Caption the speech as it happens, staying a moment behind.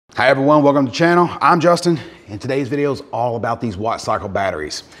Hi everyone, welcome to the channel. I'm Justin, and today's video is all about these watt cycle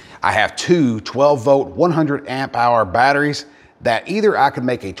batteries. I have two 12 volt 100 amp hour batteries that either I could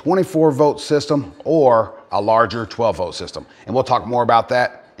make a 24 volt system or a larger 12 volt system. And we'll talk more about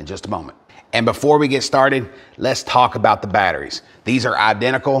that in just a moment. And before we get started, let's talk about the batteries. These are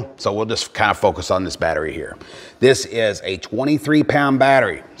identical, so we'll just kind of focus on this battery here. This is a 23-pound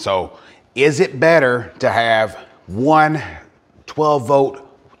battery. So is it better to have one 12 volt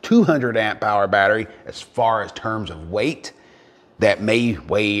 200 amp hour battery as far as terms of weight that may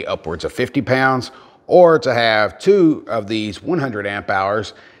weigh upwards of 50 pounds, or to have two of these 100 amp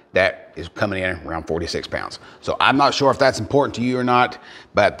hours that is coming in around 46 pounds. So I'm not sure if that's important to you or not,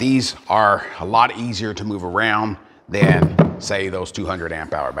 but these are a lot easier to move around than say those 200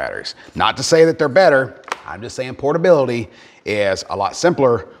 amp hour batteries. Not to say that they're better, I'm just saying portability is a lot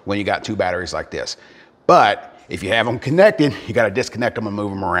simpler when you got two batteries like this. But if you have them connected, you got to disconnect them and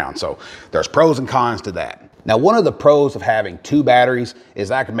move them around. So there's pros and cons to that. Now, one of the pros of having two batteries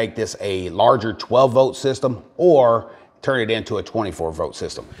is I can make this a larger 12 volt system or turn it into a 24 volt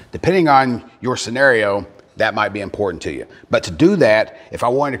system. Depending on your scenario, that might be important to you. But to do that, if I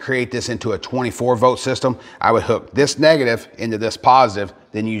wanted to create this into a 24 volt system, I would hook this negative into this positive,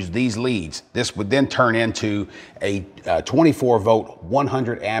 then use these leads. This would then turn into a 24 volt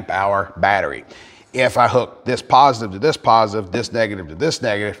 100 amp hour battery. If I hook this positive to this negative to this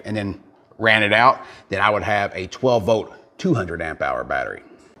negative, and then ran it out, then I would have a 12 volt 200 amp hour battery.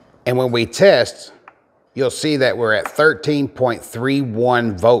 And when we test, you'll see that we're at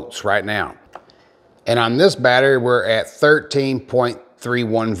 13.31 volts right now. And on this battery, we're at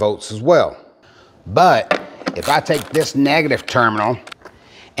 13.31 volts as well. But if I take this negative terminal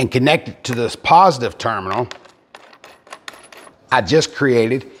and connect it to this positive terminal, I just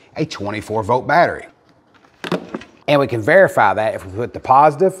created a 24 volt battery. And we can verify that if we put the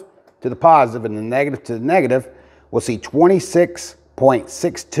positive to the positive and the negative to the negative, we'll see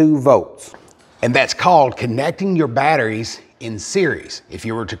 26.62 volts. And that's called connecting your batteries in series. If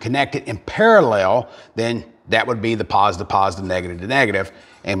you were to connect it in parallel, then that would be the positive, positive, negative to negative,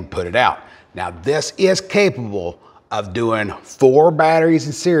 and put it out. Now, this is capable of doing 4 batteries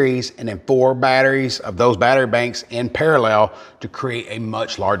in series and then 4 batteries of those battery banks in parallel to create a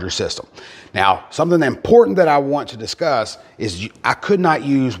much larger system. Now, something important that I want to discuss is I could not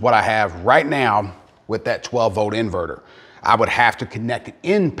use what I have right now with that 12 volt inverter. I would have to connect it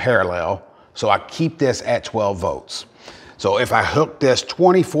in parallel, so I keep this at 12 volts. So if I hook this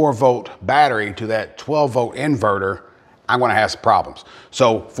 24 volt battery to that 12 volt inverter, I'm gonna have some problems.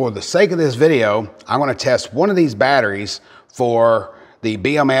 So for the sake of this video, I'm gonna test one of these batteries for the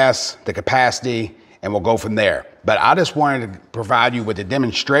BMS, the capacity, and we'll go from there. But I just wanted to provide you with a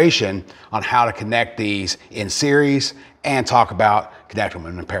demonstration on how to connect these in series and talk about connecting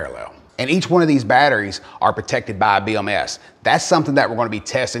them in parallel. And each one of these batteries are protected by a BMS. That's something that we're going to be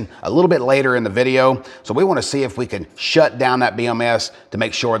testing a little bit later in the video. So we want to see if we can shut down that BMS to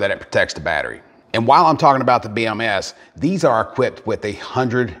make sure that it protects the battery. And while I'm talking about the BMS, these are equipped with a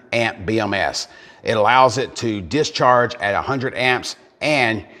 100 amp BMS. It allows it to discharge at 100 amps,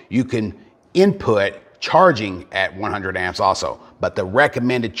 and you can input charging at 100 amps also. But the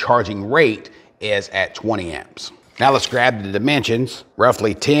recommended charging rate is at 20 amps. Now let's grab the dimensions,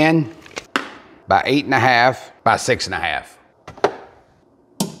 roughly 10 by 8.5 by 6.5.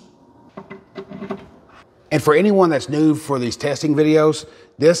 And for anyone that's new for these testing videos,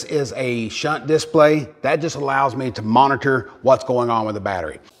 this is a shunt display. That just allows me to monitor what's going on with the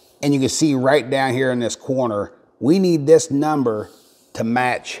battery. And you can see right down here in this corner, we need this number to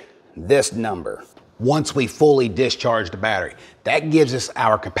match this number once we fully discharge the battery. That gives us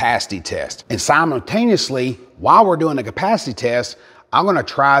our capacity test. And simultaneously, while we're doing the capacity test, I'm gonna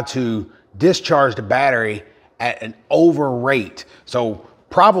try to discharge the battery at an over rate. So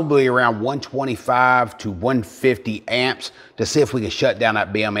probably around 125 to 150 amps to see if we can shut down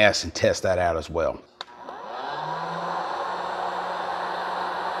that BMS and test that out as well.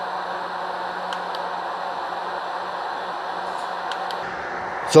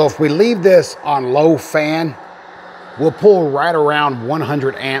 So if we leave this on low fan, we'll pull right around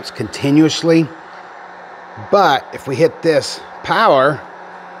 100 amps continuously. But if we hit this power,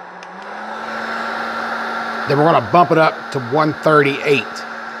 then we're gonna bump it up to 138.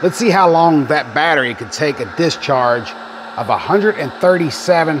 Let's see how long that battery could take a discharge of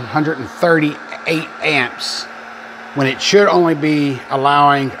 137, 138 amps when it should only be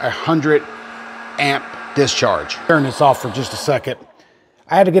allowing 100 amp discharge. Turn this off for just a second.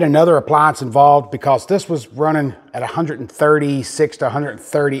 I had to get another appliance involved because this was running at 136 to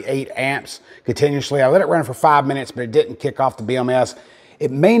 138 amps continuously. I let it run for 5 minutes, but it didn't kick off the BMS. It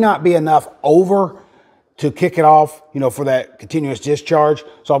may not be enough over to kick it off, you know, for that continuous discharge.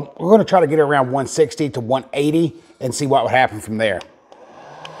 So we're gonna try to get it around 160 to 180 and see what would happen from there.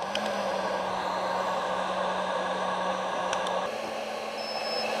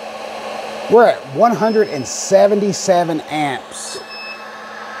 We're at 177 amps.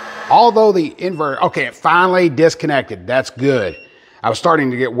 Although the inverter, okay, it finally disconnected. That's good. I was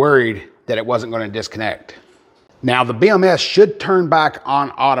starting to get worried that it wasn't going to disconnect. Now the BMS should turn back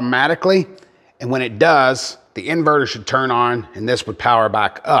on automatically. And when it does, the inverter should turn on and this would power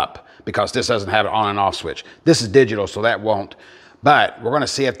back up because this doesn't have an on and off switch. This is digital, so that won't. But we're going to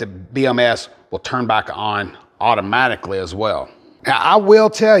see if the BMS will turn back on automatically as well. Now I will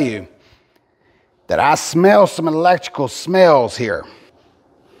tell you that I smell some electrical smells here.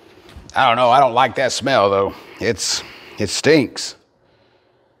 I don't know, I don't like that smell though. It stinks.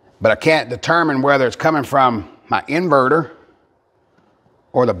 But I can't determine whether it's coming from my inverter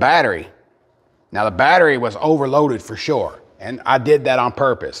or the battery. Now the battery was overloaded for sure, and I did that on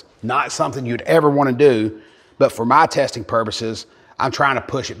purpose. Not something you'd ever want to do, but for my testing purposes, I'm trying to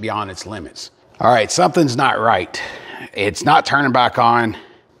push it beyond its limits. All right, something's not right. It's not turning back on,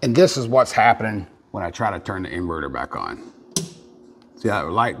 and this is what's happening when I try to turn the inverter back on. See how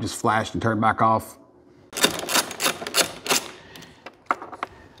the light just flashed and turned back off?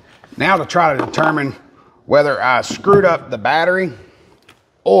 Now to try to determine whether I screwed up the battery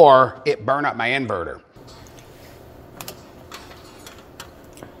or it burned up my inverter.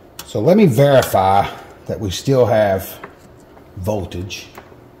 So let me verify that we still have voltage.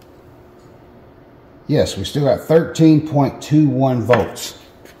 Yes, we still got 13.21 volts.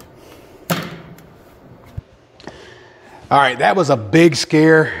 All right, that was a big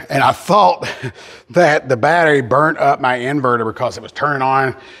scare, and I thought that the battery burnt up my inverter because it was turning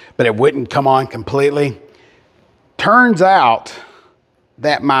on, but it wouldn't come on completely. Turns out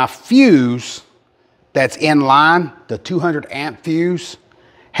that my fuse that's in line, the 200 amp fuse,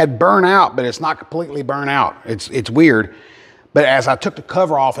 had burned out, but it's not completely burned out. It's weird. But as I took the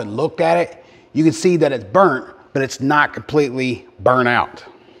cover off and looked at it, you can see that it's burnt, but it's not completely burnt out.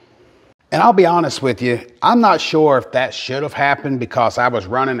 And I'll be honest with you, I'm not sure if that should have happened because I was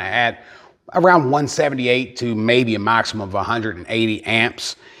running at around 178 to maybe a maximum of 180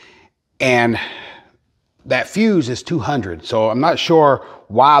 amps. And that fuse is 200. So I'm not sure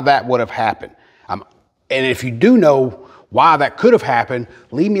why that would have happened. And if you do know why that could have happened,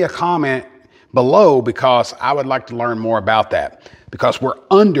 leave me a comment below because I would like to learn more about that because we're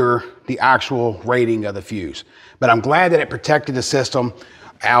under the actual rating of the fuse. But I'm glad that it protected the system.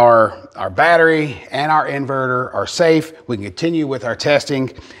 Our battery and our inverter are safe. We can continue with our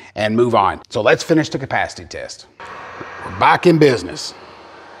testing and move on. So let's finish the capacity test. We're back in business.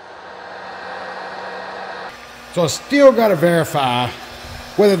 So I still got to verify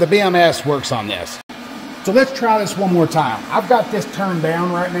whether the BMS works on this. So let's try this one more time. I've got this turned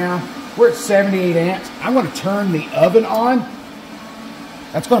down right now. We're at 78 amps. I'm going to turn the oven on.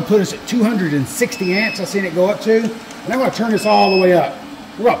 That's going to put us at 260 amps. I've seen it go up to. And I'm going to turn this all the way up.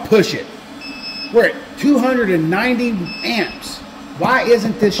 We're going to push it. We're at 290 amps. Why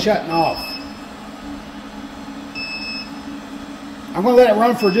isn't this shutting off? I'm going to let it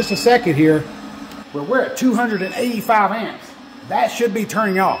run for just a second here. But we're at 285 amps. That should be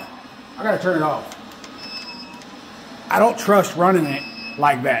turning off. I got to turn it off. I don't trust running it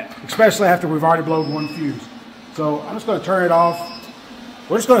like that, especially after we've already blown one fuse. So I'm just going to turn it off.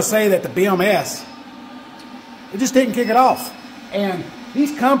 We're just going to say that the BMS, it just didn't kick it off. And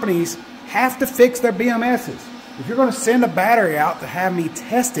these companies have to fix their BMSs. If you're going to send a battery out to have me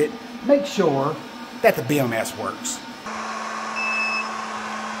test it, make sure that the BMS works.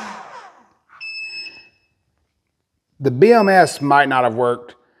 The BMS might not have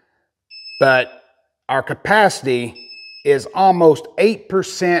worked, but our capacity is almost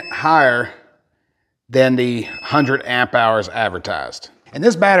 8% higher than the 100 amp hours advertised. And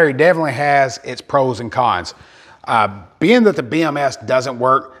this battery definitely has its pros and cons. Being that the BMS doesn't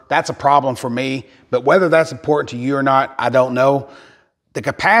work, that's a problem for me, but whether that's important to you or not, I don't know. The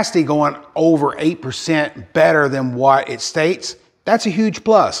capacity going over 8% better than what it states, that's a huge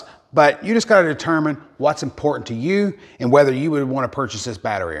plus, but you just got to determine what's important to you and whether you would want to purchase this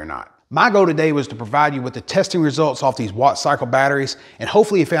battery or not. My goal today was to provide you with the testing results off these watt cycle batteries, and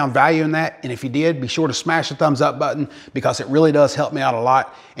hopefully you found value in that. And if you did, be sure to smash the thumbs up button because it really does help me out a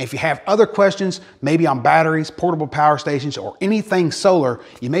lot. And if you have other questions, maybe on batteries, portable power stations, or anything solar,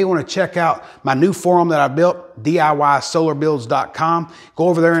 you may want to check out my new forum that I built, DIYsolarbuilds.com. Go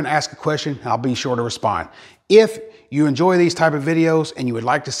over there and ask a question, and I'll be sure to respond. If you enjoy these type of videos and you would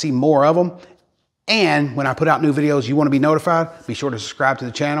like to see more of them, And when I put out new videos, you want to be notified, be sure to subscribe to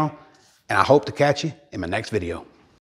the channel. And I hope to catch you in my next video.